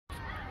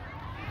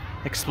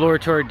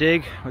Exploratory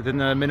dig within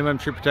the minimum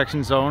tree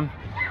protection zone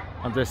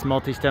of this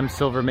multi-stem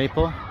silver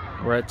maple.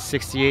 We're at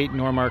 68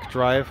 Normark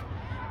Drive,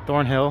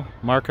 Thornhill,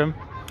 Markham,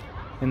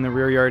 in the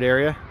rear yard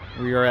area.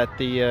 We are at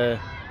the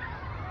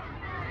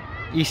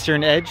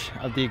eastern edge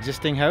of the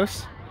existing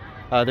house.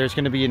 There's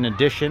going to be an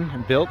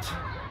addition built.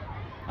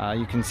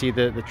 You can see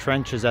the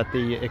trench is at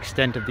the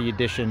extent of the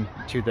addition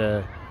to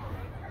the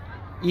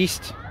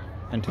east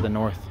and to the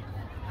north.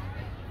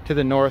 To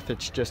the north,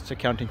 it's just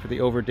accounting for the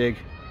overdig,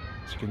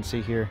 as you can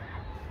see here.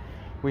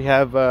 We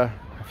have a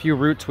few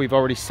roots we've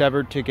already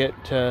severed to get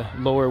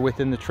lower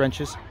within the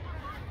trenches.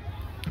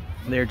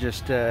 They're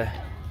just, a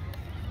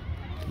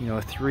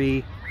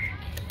 3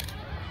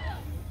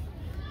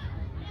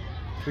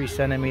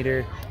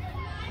 centimeter,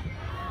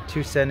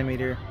 2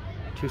 centimeter,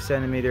 2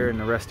 centimeter, and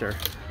the rest are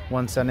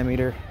 1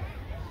 centimeter.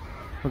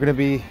 We're going to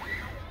be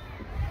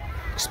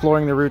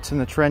exploring the roots in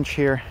the trench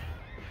here,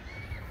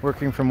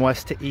 working from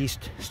west to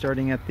east,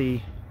 starting at the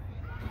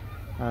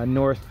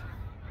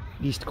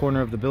northeast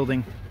corner of the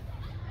building.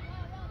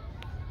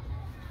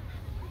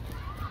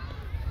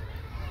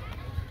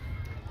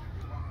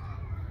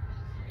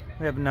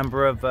 We have a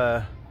number of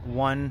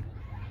 1,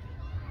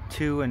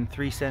 2, and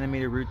 3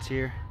 centimeter roots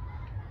here.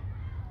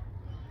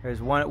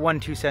 There's one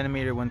 2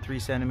 centimeter, 1 3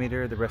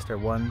 centimeter, the rest are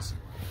 1s.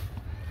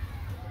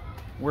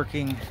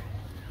 Working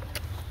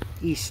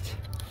east,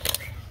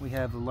 we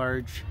have a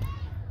large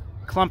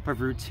clump of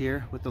roots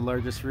here, with the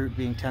largest root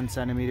being 10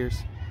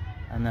 centimeters.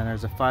 And then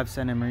there's a 5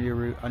 centimeter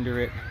root under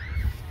it,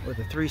 with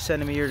a 3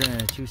 centimeter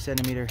and a 2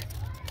 centimeter.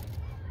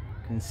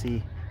 You can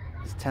see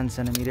it's 10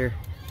 centimeter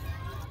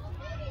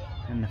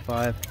and the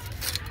 5.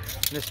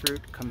 This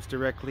root comes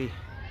directly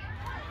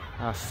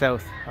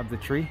south of the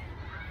tree.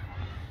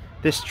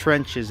 This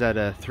trench is at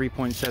a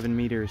 3.7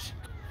 meters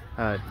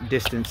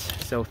distance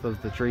south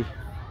of the tree.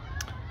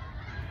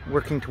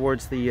 Working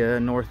towards the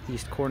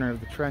northeast corner of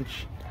the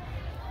trench,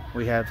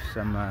 we have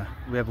a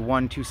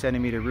 1 2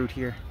 centimeter root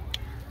here.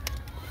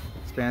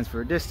 Spans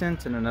for a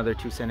distance, and another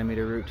 2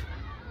 centimeter root.